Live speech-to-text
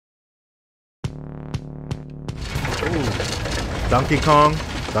Ooh. Donkey Kong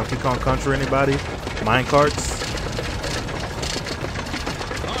Country, anybody? Minecarts.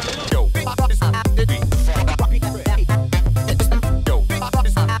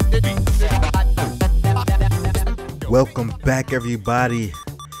 Welcome back, everybody,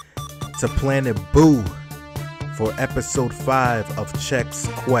 to Planet Boo for episode 5 of Chex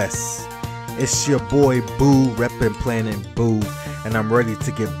Quest. It's your boy Boo, reppin' Planet Boo, and I'm ready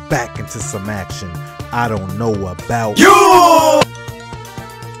to get back into some action I don't know about you.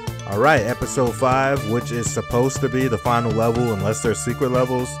 Alright, episode 5, which is supposed to be the final level unless there's secret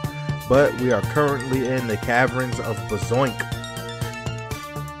levels, but we are currently in the Caverns of Bazoink,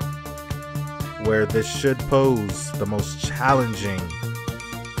 where this should pose the most challenging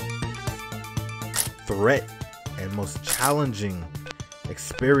threat and most challenging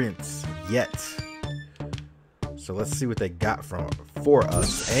experience yet. So let's see what they got for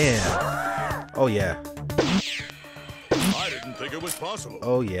us. And oh yeah, I didn't think it was possible.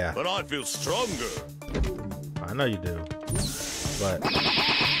 Oh yeah, but I feel stronger. I know you do, but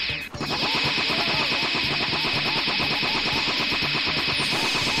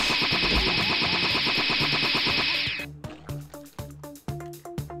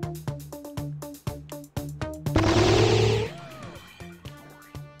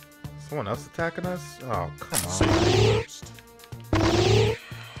someone else attacking us? Oh, come on.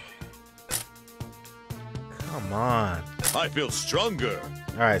 Come on. I feel stronger.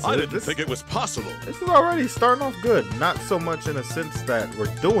 Alright, so I didn't think it was possible. This is already starting off good. Not so much in a sense that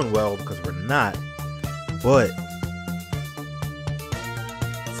we're doing well, because we're not. But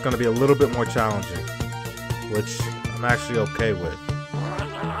it's going to be a little bit more challenging, which I'm actually okay with.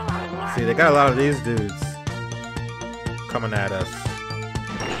 See, they got a lot of these dudes coming at us.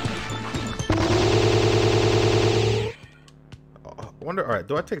 I wonder, alright,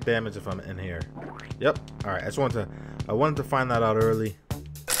 do I take damage if I'm in here? Yep. Alright, I wanted to find that out early,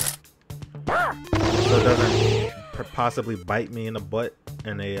 so it doesn't possibly bite me in the butt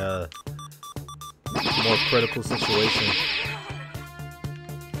in a more critical situation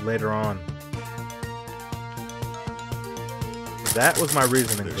later on. That was my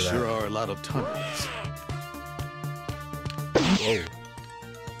reasoning for that. There sure are a lot of tunnels. Whoa.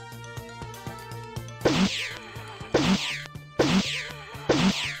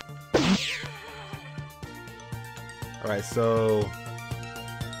 Alright, so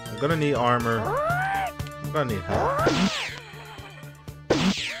I'm gonna need armor. I'm gonna need help.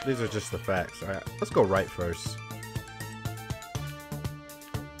 These are just the facts. Alright, let's go right first.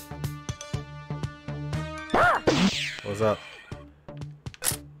 What's up?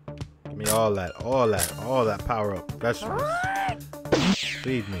 Give me all that power up. Vegetables.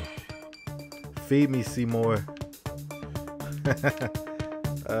 Feed me. Feed me, Seymour.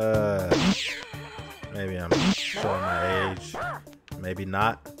 Maybe I'm showing my age. Maybe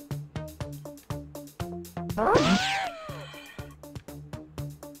not.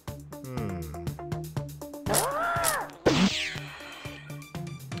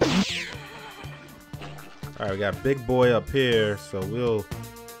 Alright, we got Big Boy up here, so we'll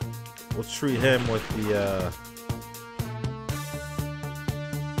treat him with the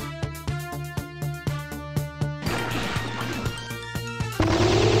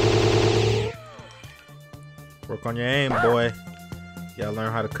work on your aim, boy. You gotta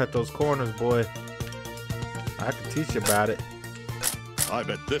learn how to cut those corners, boy. I can teach you about it. I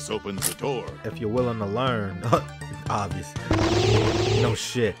bet this opens the door. If you're willing to learn. Obviously. No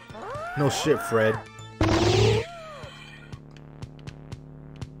shit. No shit, Fred.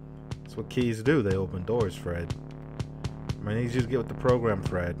 That's what keys do. They open doors, Fred. I need you to get with the program,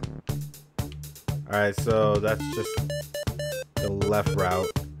 Fred. Alright, so that's just the left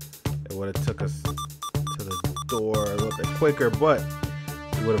route. It would have took us to the door a little bit quicker, but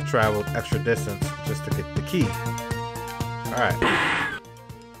we would have traveled extra distance just to get the key. Alright.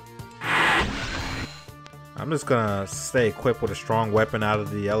 I'm just gonna stay equipped with a strong weapon out of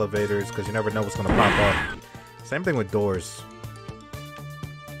the elevators, because you never know what's gonna pop up. Same thing with doors.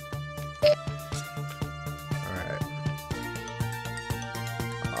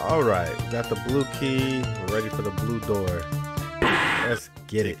 Alright, got the blue key. We're ready for the blue door. Let's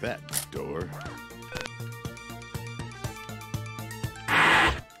get it. That door.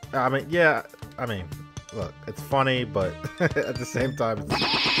 I mean, yeah. I mean, look, it's funny, but at the same time,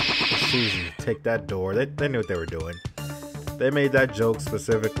 it's easy. Take that door. They knew what they were doing. They made that joke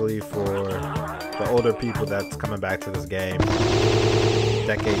specifically for the older people that's coming back to this game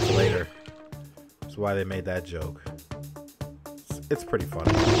decades later. That's why they made that joke. It's pretty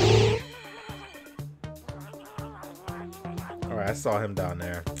funny. Alright, I saw him down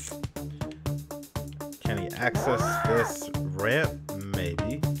there. Can he access this ramp?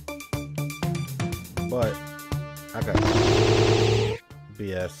 Maybe. But I got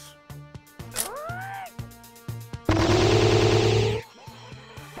BS.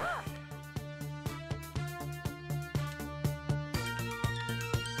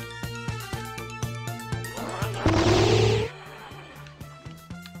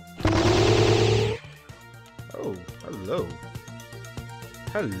 Oh, hello.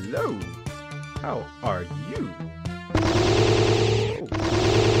 Hello. How are you? Oh.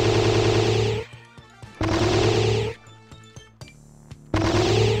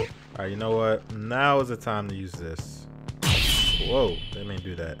 Alright, you know what? Now is the time to use this. Whoa, they may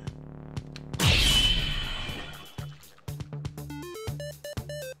do that.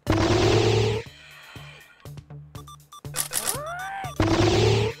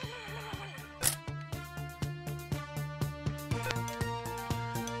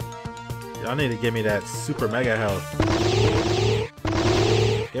 Y'all need to give me that super mega health.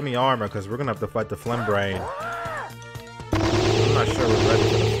 Give me armor, because we're going to have to fight the Phlegm Brain. I'm not sure we're ready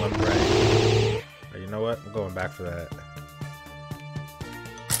for the Phlegm Brain. But you know what? I'm going back for that.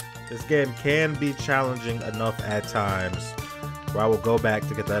 This game can be challenging enough at times where I will go back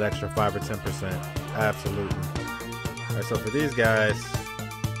to get that extra 5 or 10%. Absolutely. Alright, so for these guys,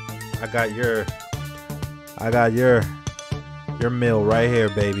 I got your meal right here,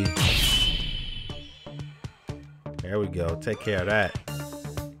 baby. There we go. Take care of that.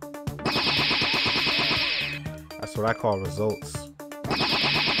 That's what I call results.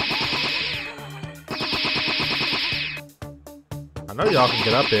 I know y'all can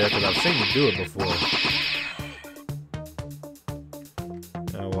get up there because I've seen you do it before.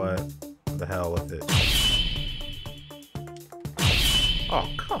 You know what? The hell with it. Oh,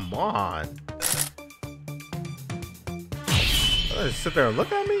 come on. Just sit there and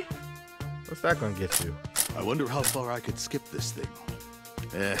look at me? What's that gonna get you? I wonder how far I could skip this thing.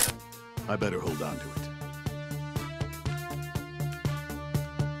 I better hold on to it.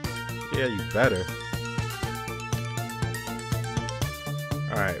 Yeah, you better.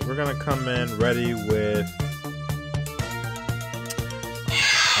 Alright, we're gonna come in ready with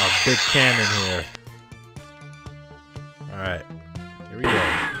our big cannon here. Alright, here we go.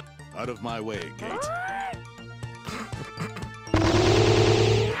 Out of my way, Gate.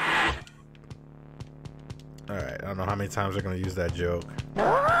 Alright, I don't know how many times they're gonna use that joke.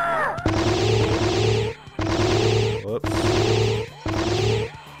 Whoops.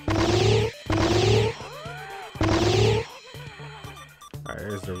 Alright,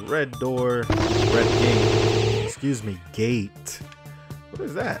 here's the red door. Red gate. Excuse me, gate. What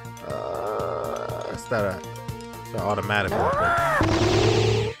is that? Is that an automatic weapon?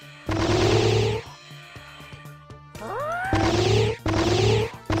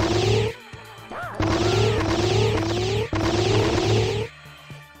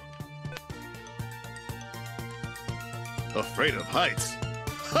 Afraid of heights?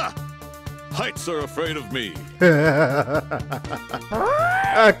 Ha! Heights are afraid of me.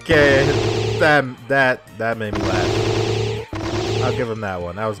 Okay, that made me laugh. I'll give him that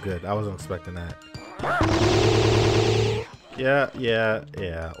one. That was good. I wasn't expecting that. Yeah,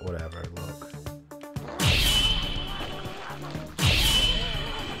 whatever. Look.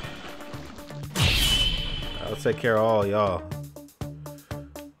 I'll take care of all y'all.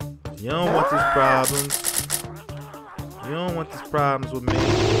 You don't want these problems. You don't want these problems with me.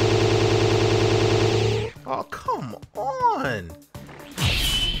 Oh, come on.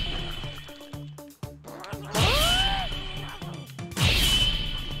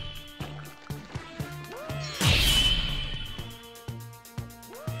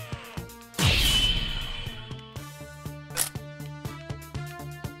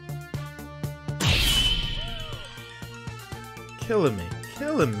 Killing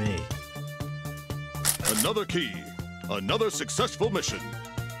me. Another key. Another successful mission.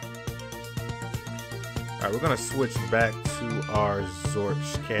 Alright, we're gonna switch back to our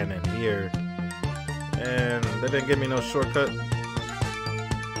Zorch cannon here. And they didn't give me no shortcut.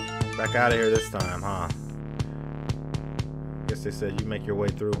 Back out of here this time, huh? Guess they said you make your way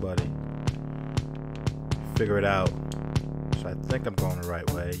through, buddy. Figure it out. So I think I'm going the right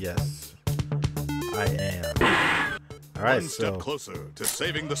way. Yes, I am. Alright, One step closer to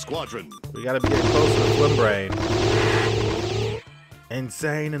saving the squadron. We gotta be getting closer to Phlegm Brain.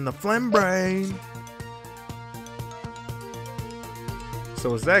 Insane in the Phlegm Brain.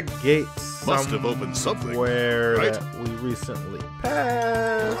 So is that gate Must have opened something, somewhere right? that we recently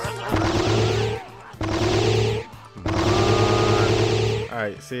passed?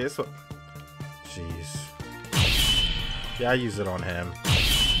 Alright, see, it's what... Jeez. Yeah, I use it on him.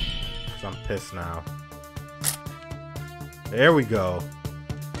 'Cause I'm pissed now. There we go.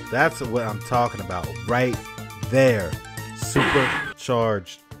 That's what I'm talking about. Right there.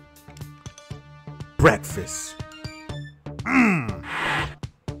 Supercharged breakfast.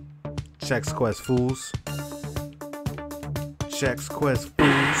 Chex Quest fools. Chex Quest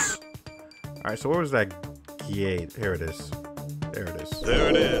fools. Alright, so where was that gate? Here it is. There it is. There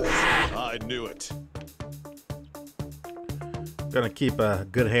it is. I knew it. Gonna keep a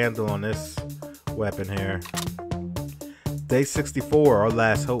good handle on this weapon here. Day 64, our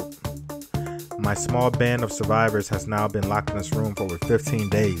last hope. My small band of survivors has now been locked in this room for over 15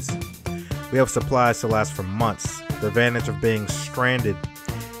 days. We have supplies to last for months. The advantage of being stranded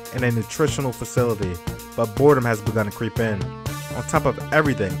in a nutritional facility, but boredom has begun to creep in. On top of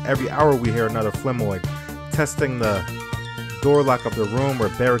everything, every hour we hear another flemoid testing the door lock of the room we're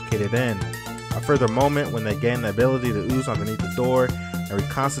barricaded in. A further moment when they gain the ability to ooze underneath the door and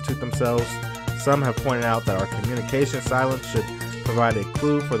reconstitute themselves. Some have pointed out that our communication silence should provide a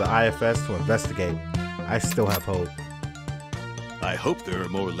clue for the IFS to investigate. I still have hope. I hope there are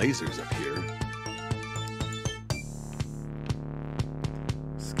more lasers up here.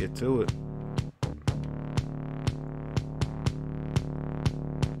 Let's get to it.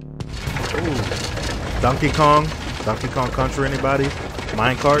 Ooh. Donkey Kong Country, anybody?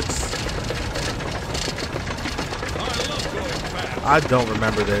 Minecarts? I don't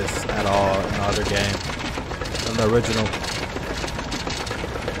remember this at all in the other game. In the original.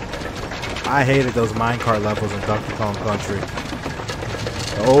 I hated those minecart levels in Donkey Kong Country.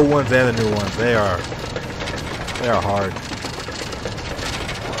 The old ones and the new ones, they are hard.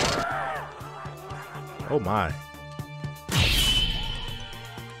 Oh my.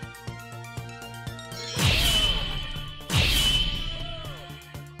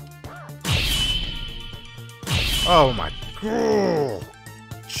 Oh my god.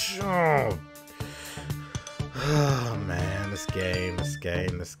 Oh man, this game.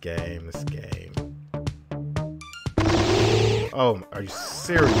 Oh, are you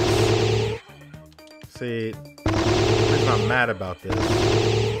serious? See, the reason I'm mad about this.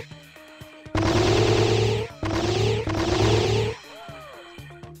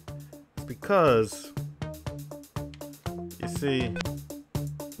 It's because, you see,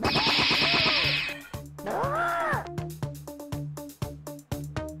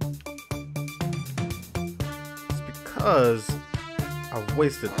 because I've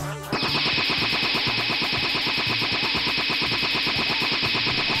wasted.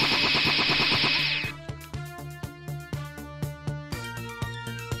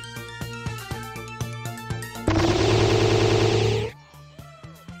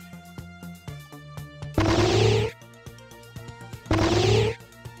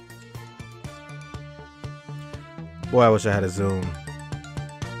 Boy, I wish I had a zoom.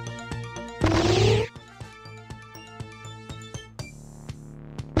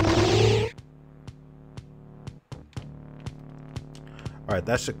 Alright,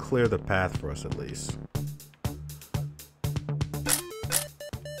 that should clear the path for us at least.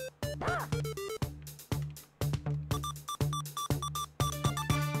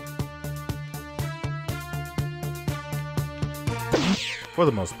 For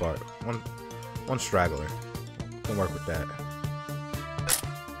the most part. One straggler. Can work with that.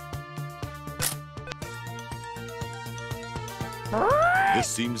 This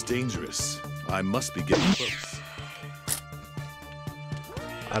seems dangerous. I must be getting close.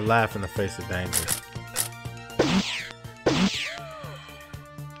 I laugh in the face of danger.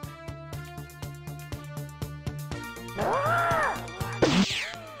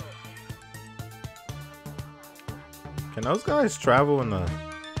 Can those guys travel in the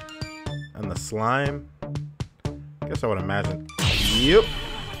slime? I guess I would imagine. Yep.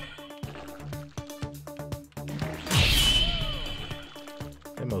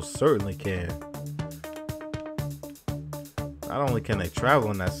 They most certainly can. Not only can they travel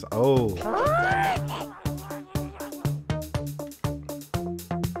in that. Oh.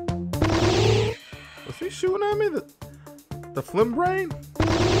 Was he shooting at me? The Flim Brain?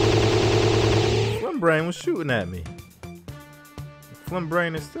 Flim Brain was shooting at me. The Flim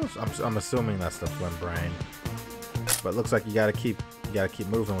Brain is still. I'm assuming that's the Flim Brain. But it looks like you gotta keep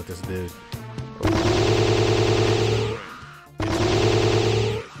moving with this dude.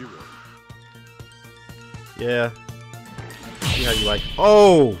 Yeah. See how you like.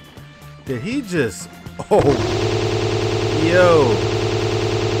 Oh! Did he just. Oh! Yo!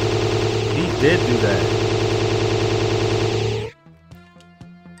 He did do that.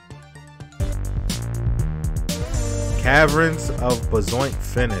 Caverns of Bazoink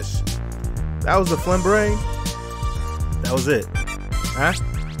finish. That was the Flim Brain? That was it. Huh?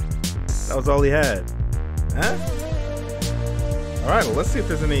 That was all he had. Huh? Alright, well, let's see if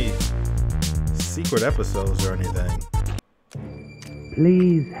there's any secret episodes or anything.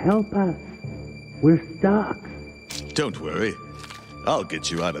 Please help us. We're stuck. Don't worry. I'll get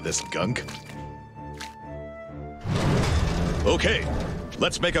you out of this gunk. Okay,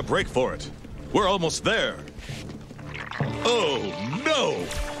 let's make a break for it. We're almost there. Oh, no!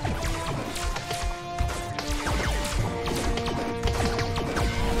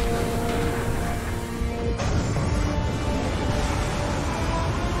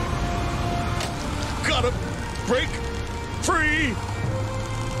 Gotta break free!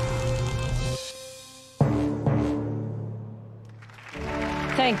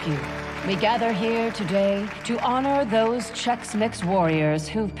 Thank you. We gather here today to honor those Chex Mix warriors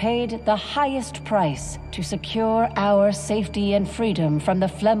who've paid the highest price to secure our safety and freedom from the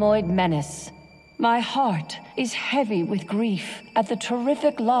Flemoid menace. My heart is heavy with grief at the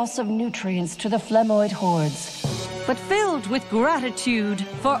terrific loss of nutrients to the Flemoid hordes, but filled with gratitude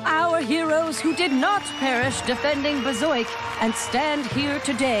for our heroes who did not perish defending Bazoink and stand here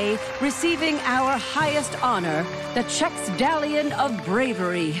today receiving our highest honor, the Chex of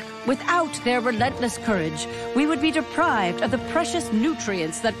Bravery. Without their relentless courage, we would be deprived of the precious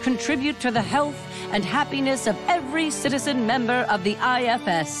nutrients that contribute to the health and happiness of every citizen member of the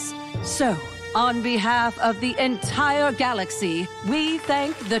IFS. So, on behalf of the entire galaxy, we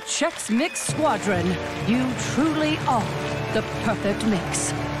thank the Chex Mix Squadron. You truly are the perfect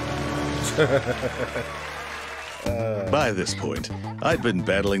mix. By this point, I'd been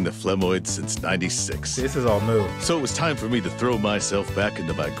battling the Flemoids since '96. This is all new. So it was time for me to throw myself back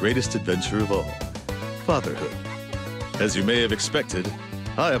into my greatest adventure of all, fatherhood. As you may have expected,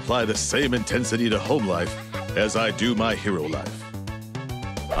 I apply the same intensity to home life as I do my hero life.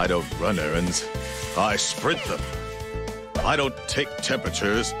 I don't run errands, I sprint them. I don't take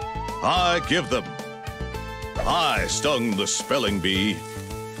temperatures, I give them. I stung the spelling bee,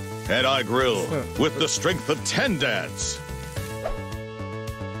 and I grill with the strength of 10 dads.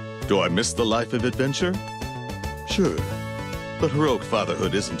 Do I miss the life of adventure? Sure, but heroic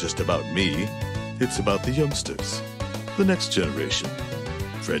fatherhood isn't just about me, it's about the youngsters, the next generation.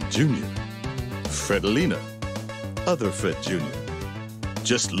 Fred Jr., Fredalina, other Fred Jr.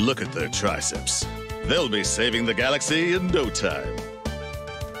 Just look at their triceps. They'll be saving the galaxy in no time.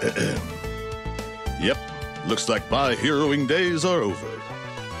 Yep, looks like my heroing days are over.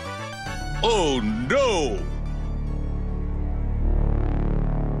 Oh no!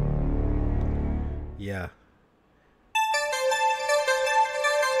 Yeah.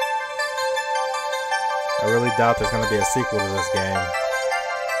 I really doubt there's going to be a sequel to this game.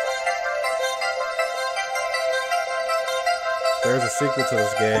 If there's a sequel to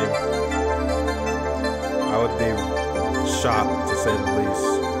this game, I would be shocked, to say the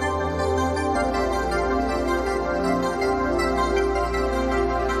least.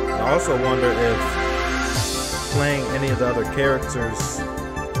 I also wonder if playing any of the other characters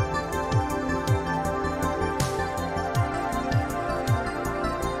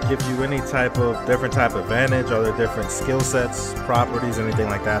give you any type of different type of advantage. Are there different skill sets, properties, anything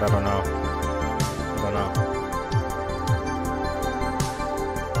like that? I don't know.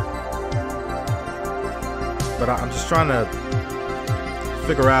 But I'm just trying to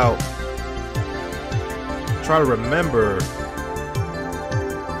figure out, try to remember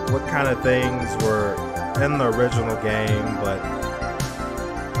what kind of things were in the original game, but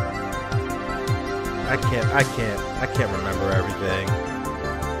I can't remember everything.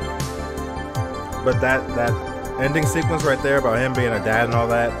 But that ending sequence right there about him being a dad and all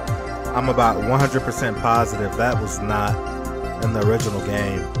that, I'm about 100% positive that was not in the original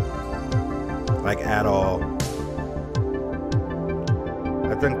game, like at all.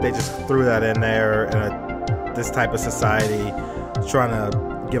 I think they just threw that in there in this type of society, trying to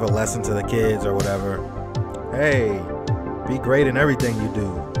give a lesson to the kids or whatever. Hey, be great in everything you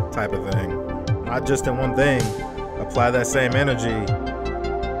do, type of thing. Not just in one thing. Apply that same energy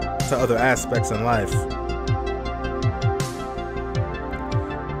to other aspects in life.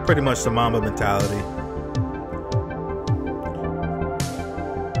 Pretty much the Mamba mentality.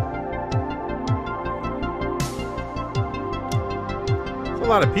 There's a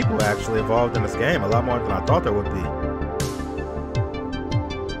lot of people actually involved in this game, a lot more than I thought there would be.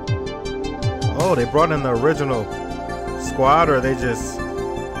 Oh, they brought in the original squad, or are they just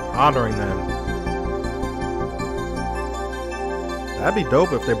honoring them? That'd be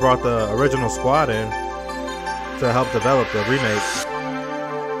dope if they brought the original squad in to help develop the remake.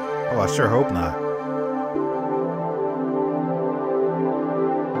 Oh, I sure hope not.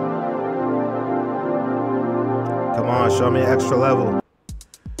 Come on, show me an extra level.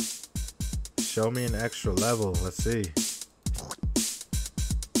 Show me an extra level. Let's see.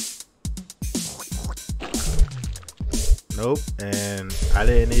 Nope. And I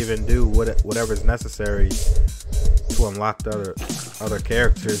didn't even do whatever's necessary to unlock the other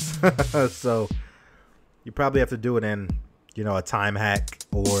characters. So you probably have to do it in, you know, a time hack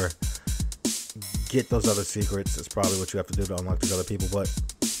or get those other secrets. It's probably what you have to do to unlock these other people. But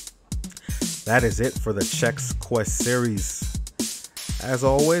that is it for the Chex Quest series. As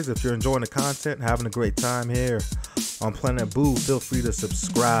always, if you're enjoying the content, having a great time here on Planet Boo, feel free to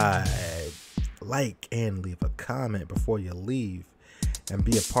subscribe, like, and leave a comment before you leave and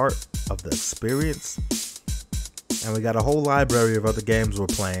be a part of the experience. And we got a whole library of other games we're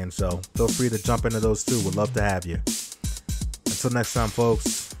playing, so feel free to jump into those too. We'd love to have you. Until next time,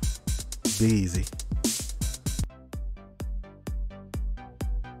 folks, be easy.